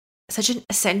like such an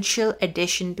essential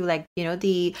addition to like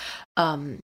the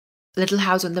Little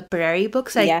House on the Prairie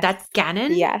books, like that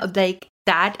canon, like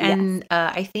that, and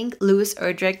I think Louis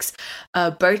Erdrich's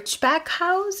Birchback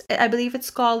House, I believe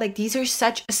it's called. Like these are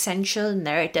such essential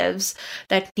narratives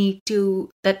that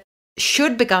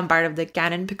should become part of the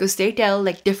canon because they tell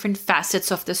like different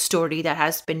facets of the story that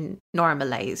has been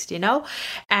normalized,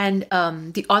 And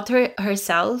the author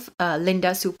herself,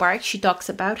 Linda Sue Park, she talks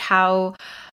about how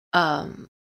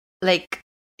like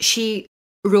she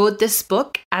wrote this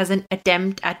book as an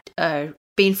attempt at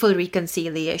painful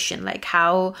reconciliation, like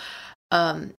how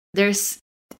there's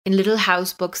in Little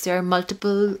House books there are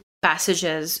multiple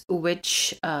passages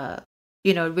which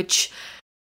which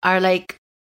are like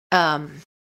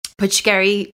which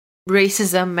carry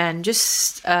racism and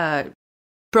just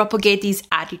propagate these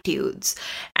attitudes,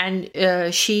 and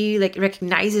she like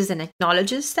recognizes and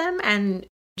acknowledges them and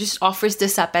just offers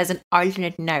this up as an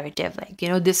alternate narrative, like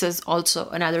this is also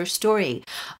another story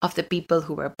of the people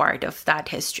who were part of that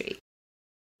history.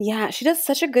 Yeah, she does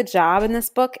such a good job in this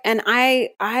book, and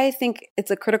I think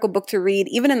it's a critical book to read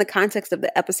even in the context of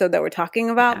the episode that we're talking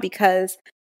about, because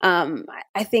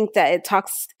I think that it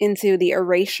talks into the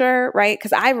erasure, right?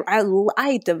 Because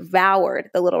I devoured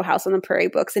the Little House on the Prairie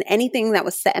books, and anything that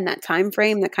was set in that time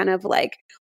frame, that kind of like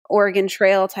Oregon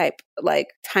Trail type like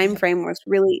time frame, was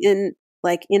really in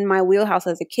my wheelhouse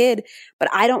as a kid. But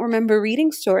I don't remember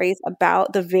reading stories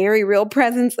about the very real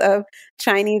presence of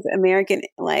Chinese American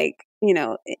like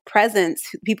presence,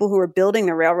 people who were building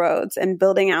the railroads and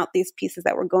building out these pieces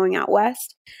that were going out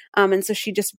west. And so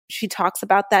she talks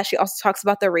about that. She also talks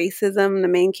about the racism. The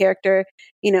main character,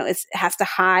 has to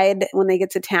hide when they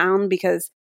get to town because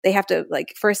they have to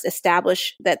first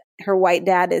establish that her white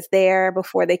dad is there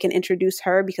before they can introduce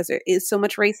her, because there is so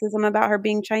much racism about her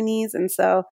being Chinese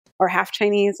or half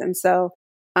Chinese. And so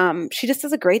she just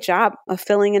does a great job of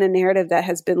filling in a narrative that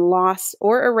has been lost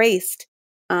or erased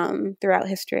throughout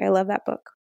history. I love that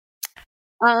book.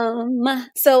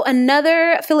 So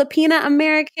another Filipina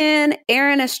American,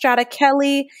 Erin Estrada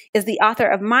Kelly, is the author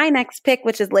of my next pick,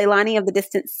 which is Leilani of the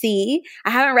Distant Sea. I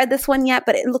haven't read this one yet,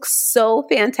 but it looks so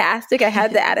fantastic. I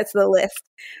had to add it to the list.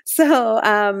 So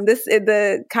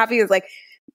the copy is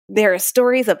there are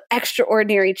stories of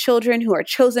extraordinary children who are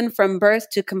chosen from birth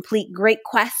to complete great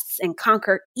quests and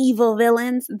conquer evil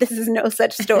villains. This is no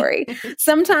such story.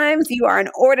 Sometimes you are an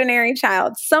ordinary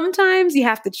child. Sometimes you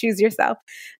have to choose yourself.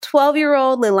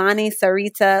 12-year-old Leilani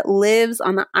Sarita lives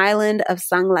on the island of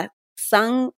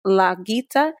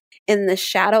Sanglaguita in the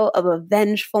shadow of a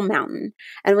vengeful mountain.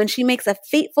 And when she makes a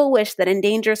fateful wish that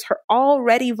endangers her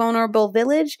already vulnerable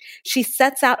village, she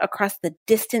sets out across the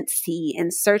distant sea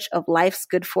in search of life's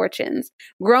good fortunes.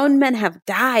 Grown men have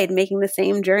died making the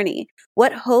same journey.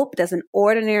 What hope does an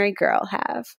ordinary girl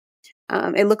have?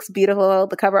 It looks beautiful.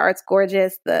 The cover art's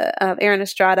gorgeous. The Erin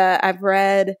Estrada, I've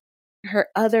read her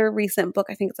other recent book.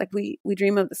 I think it's We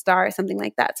Dream of the Star or something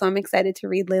like that. So I'm excited to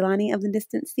read Leilani of the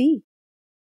Distant Sea.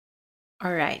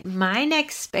 All right. My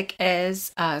next pick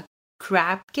is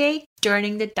Crab Cake,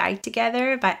 Turning the Tide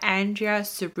Together by Andrea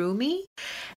Surumi.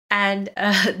 And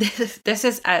this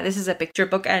is a picture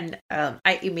book, and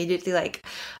I immediately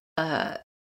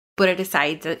put it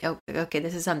aside that, okay,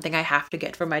 this is something I have to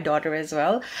get for my daughter as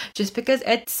well, just because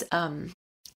it's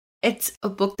a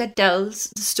book that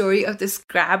tells the story of this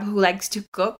crab who likes to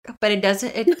cook, but it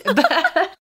doesn't.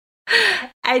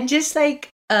 And just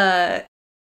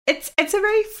it's a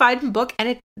very fun book,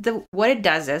 and what it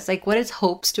does is what it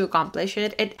hopes to accomplish.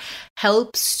 It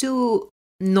helps to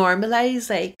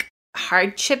normalize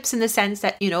hardships in the sense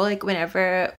that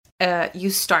whenever you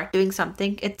start doing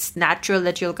something, it's natural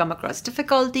that you'll come across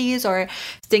difficulties or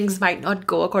things might not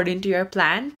go according to your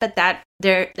plan, but that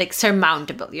they're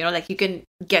surmountable, you can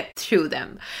get through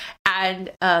them.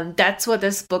 And that's what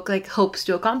this book hopes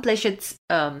to accomplish. It's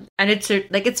and it's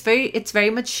very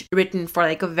much written for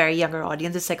a very younger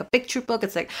audience. It's a picture book.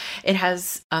 It's it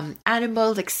has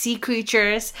animals, sea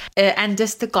creatures, and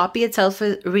just the copy itself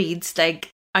reads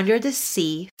under the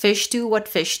sea, fish do what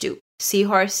fish do.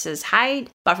 Seahorses hide,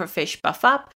 pufferfish puff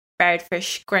up,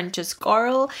 parrotfish crunches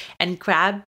coral, and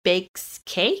crab bakes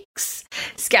cakes.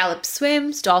 Scallop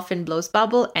swims, dolphin blows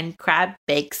bubble, and crab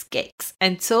bakes cakes.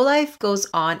 And so life goes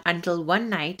on until one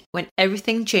night when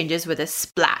everything changes with a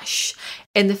splash.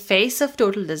 In the face of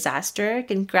total disaster,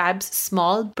 can crab's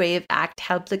small brave act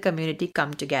help the community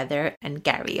come together and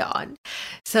carry on?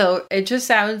 So it just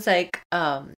sounds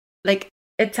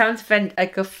it sounds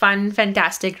like a fun,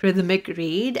 fantastic, rhythmic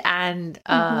read, and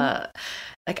I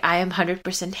am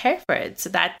 100% here for it. So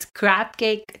that's Crab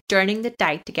Cake, Turning the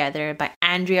Tide Together by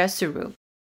Andrea Surumi.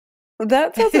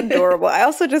 That sounds adorable. I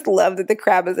also just love that the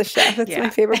crab is a chef. It's my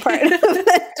favorite part of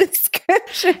that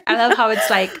description. I love how it's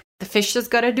the fish just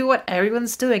gotta do what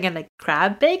everyone's doing, and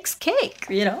crab bakes cake,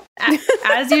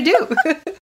 as you do.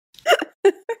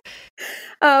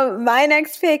 My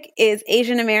next pick is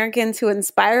Asian Americans Who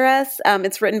Inspire Us.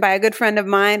 It's written by a good friend of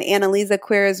mine, Annalisa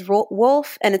Quiros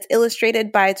Wolf, and it's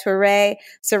illustrated by Ture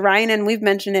Sarainen. We've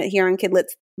mentioned it here on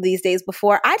Kidlets these days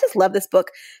before. I just love this book.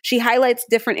 She highlights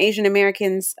different Asian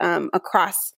Americans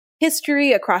across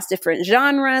history, across different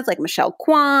genres, like Michelle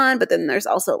Kwan, but then there's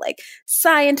also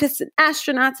scientists and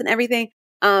astronauts and everything.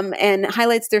 And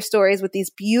highlights their stories with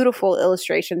these beautiful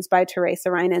illustrations by Ture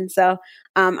Sarainen. So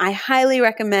I highly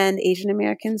recommend Asian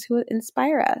Americans Who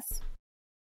Inspire Us.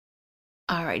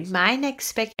 All right, my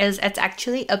next pick it's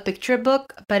actually a picture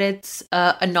book, but it's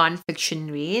a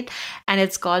nonfiction read, and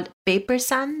it's called Paper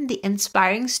Sun, The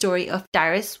Inspiring Story of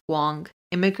Tyrus Wong,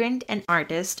 Immigrant and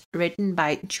Artist, written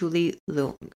by Julie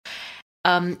Leung.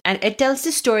 And it tells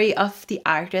the story of the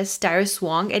artist Tyrus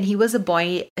Wong, and he was a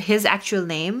boy. His actual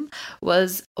name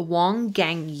was Wong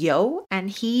Gang Yo, and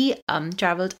he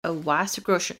traveled a vast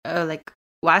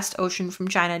ocean from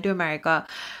China to America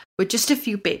with just a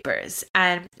few papers.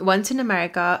 And once in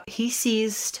America, he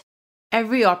seized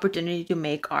every opportunity to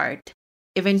make art,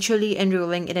 eventually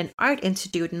enrolling in an art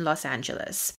institute in Los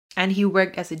Angeles. And he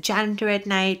worked as a janitor at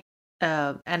night,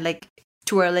 and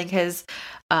twirling his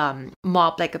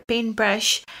mop like a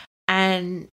paintbrush.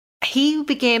 And he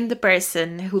became the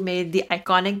person who made the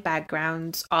iconic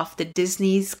backgrounds of the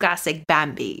Disney's classic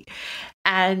Bambi.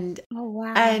 And Oh,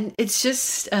 wow. and it's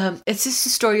just a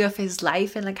story of his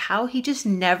life, and like how he just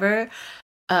never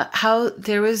how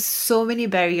there was so many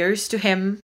barriers to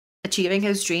him achieving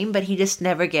his dream, but he just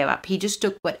never gave up. He just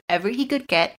took whatever he could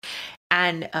get.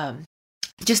 And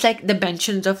just like the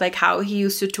mentions of like how he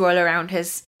used to twirl around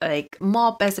his like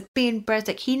mop as a paintbrush,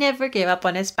 like he never gave up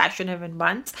on his passion even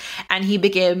once, and he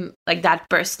became like that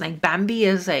person. Like Bambi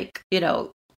is like, you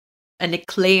know, an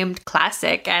acclaimed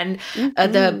classic, and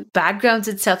the backgrounds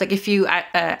itself, like if you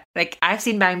like I've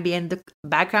seen Bambi, and the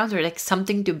backgrounds are like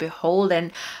something to behold.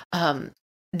 And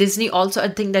Disney also, a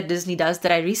thing that Disney does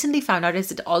that I recently found out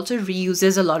is it also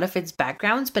reuses a lot of its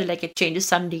backgrounds, but like it changes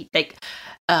some details,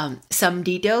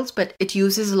 but it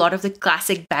uses a lot of the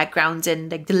classic backgrounds in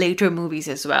like the later movies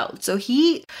as well. So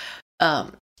he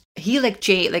like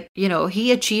Jay, like, you know,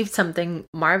 he achieved something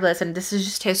marvelous, and this is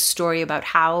just his story about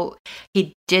how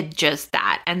he did just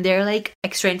that. And there are like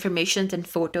extra information and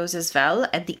photos as well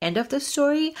at the end of the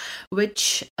story,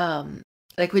 which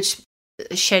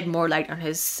shed more light on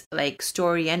his like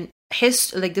story. And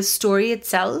his like the story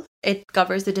itself, it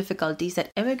covers the difficulties that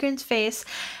immigrants face.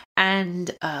 And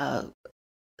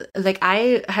like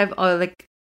I have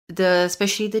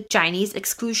especially the Chinese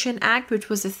Exclusion Act, which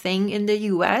was a thing in the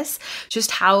US, just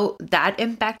how that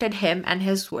impacted him and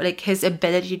his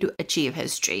ability to achieve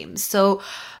his dreams. So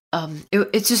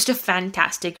it's just a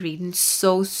fantastic read, and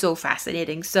so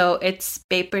fascinating. So it's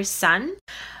Paper Sun,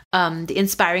 the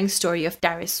inspiring story of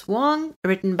Darius Wong,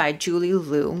 written by Julie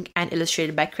Leung and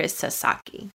illustrated by Chris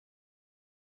Sasaki.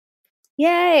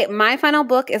 Yay! My final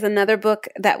book is another book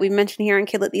that we mentioned here on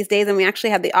Kidlit These Days, and we actually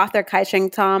had the author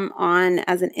Kai-Cheng Tom on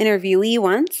as an interviewee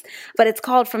once, but it's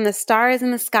called From the Stars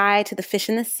in the Sky to the Fish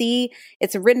in the Sea.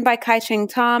 It's written by Kai-Cheng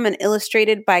Tom and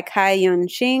illustrated by Kai-Yun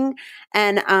Ching,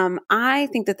 and I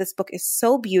think that this book is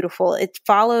so beautiful. It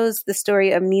follows the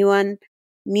story of Mulan,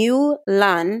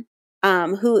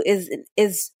 who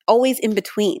is always in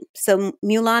between. So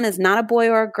Mulan is not a boy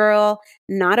or a girl,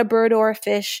 not a bird or a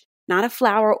fish, not a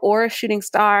flower or a shooting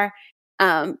star.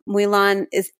 Mulan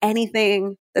is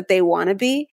anything that they want to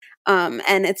be.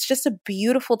 And it's just a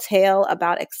beautiful tale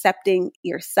about accepting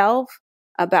yourself,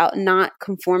 about not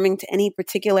conforming to any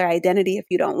particular identity if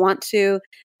you don't want to.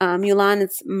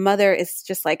 Mulan's mother is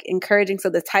just like encouraging. So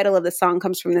the title of the song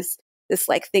comes from this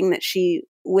like thing that she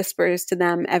whispers to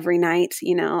them every night.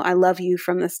 You know, I love you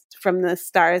from the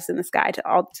stars in the sky to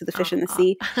the fish in the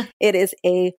sea. It is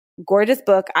a gorgeous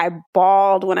book. I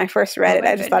bawled when I first read it.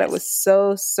 I just thought it was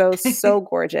so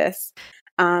gorgeous.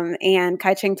 And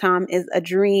Kai-Cheng Tom is a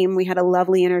dream. We had a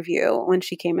lovely interview when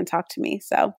she came and talked to me.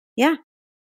 So yeah.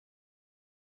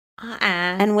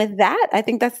 And with that, I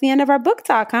think that's the end of our book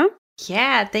talk, huh?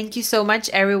 Yeah, thank you so much,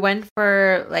 everyone,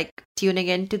 for like tuning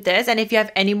into this. And if you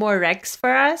have any more recs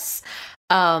for us,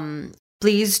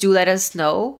 please do let us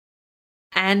know.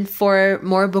 And for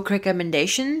more book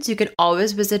recommendations, you can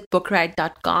always visit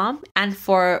bookriot.com. And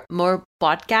for more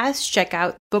podcasts, check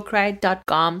out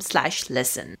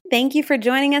bookriot.com/listen. Thank you for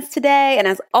joining us today. And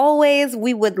as always,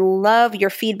 we would love your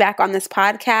feedback on this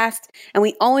podcast. And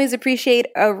we always appreciate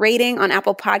a rating on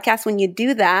Apple Podcasts. When you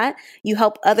do that, you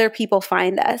help other people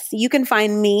find us. You can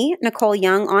find me, Nicole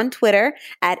Young, on Twitter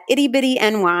at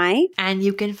ittybittyny. And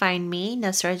you can find me,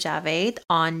 Nusra Javed,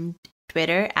 on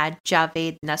Twitter at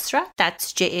Javed Nusra.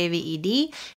 That's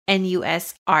JAVED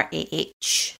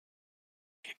NUSRAH.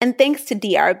 And thanks to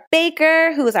DR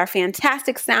Baker, who is our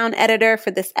fantastic sound editor for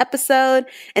this episode.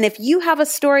 And if you have a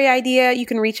story idea, you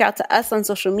can reach out to us on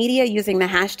social media using the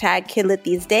hashtag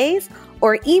KidLitTheseDays,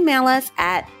 or email us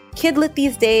at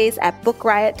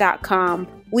kidlitthesedays@bookriot.com.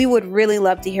 We would really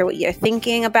love to hear what you're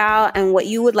thinking about and what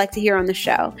you would like to hear on the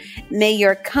show. May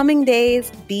your coming days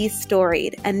be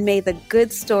storied, and may the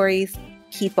good stories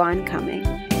keep on coming.